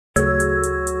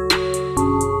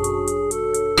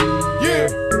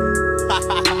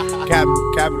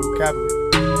Capital.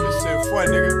 This shit fun,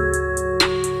 nigga.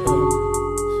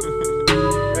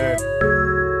 Yeah.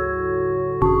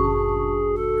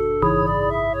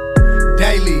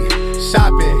 Daily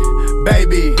shopping,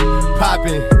 baby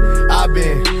popping. I've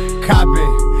been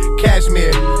copping,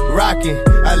 cashmere rocking,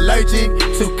 allergic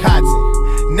to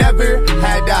cotton. Never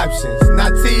had options.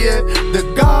 Natia, the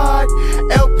God,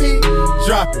 LP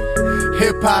dropping.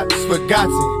 Hip hop's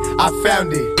forgotten. I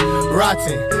found it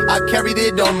rotten. I carried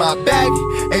it on my back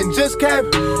and just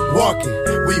kept walking.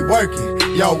 We working,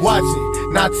 y'all watching.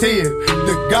 Natia,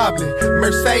 the Goblin,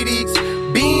 Mercedes,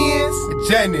 Benz,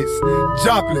 Janice,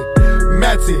 Joplin,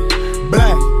 Matty,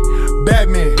 Black,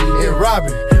 Batman, and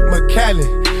Robin,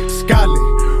 McAllen,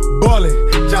 Scotland,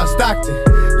 Ballin', John Stockton,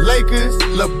 Lakers,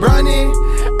 LeBron and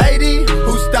 80,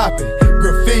 who stopping?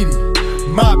 Graffiti,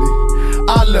 mobbing,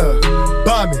 I love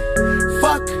bombing.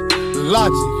 Fuck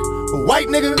logic, white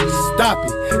nigga, stop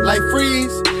it. Like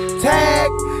freeze, tag,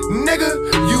 nigga,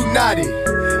 you naughty.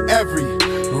 Every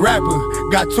rapper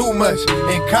got too much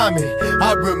in common.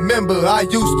 I remember I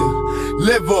used to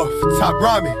live off top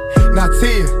ramen.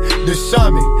 Natia, the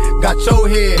shaman, got your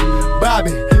head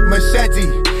bobbing.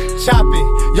 Machete, chopping,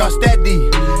 y'all steady,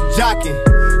 jocking,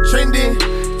 trending,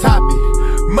 topic.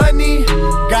 Money,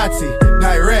 got it,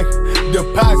 direct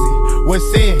deposit.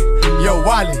 What's in your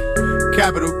wallet?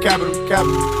 Capital. Yeah.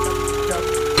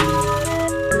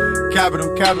 Capital.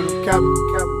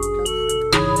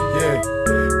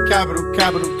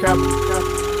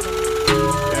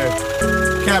 Yeah.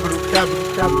 Capital.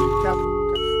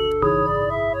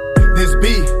 This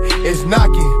beat is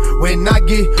knocking when I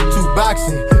get to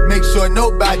boxing. Make sure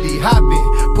nobody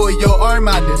hopping. Pull your arm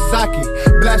out the socket.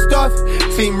 Blast off,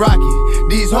 Team Rocket.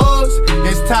 These hoes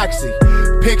is toxic.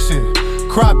 Picture,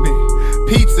 cropping,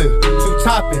 pizza to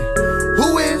topping.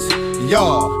 Who is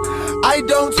y'all? I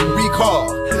don't recall.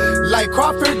 Like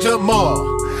Crawford Jamal,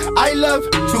 I love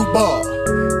to ball.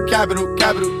 Capital.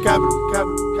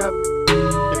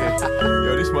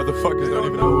 Yo, these motherfuckers don't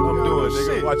even know what I'm doing,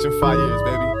 nigga. Watching 5 years,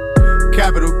 baby.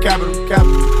 Capital.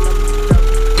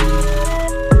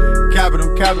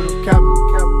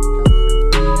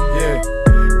 Yeah.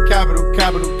 Capital.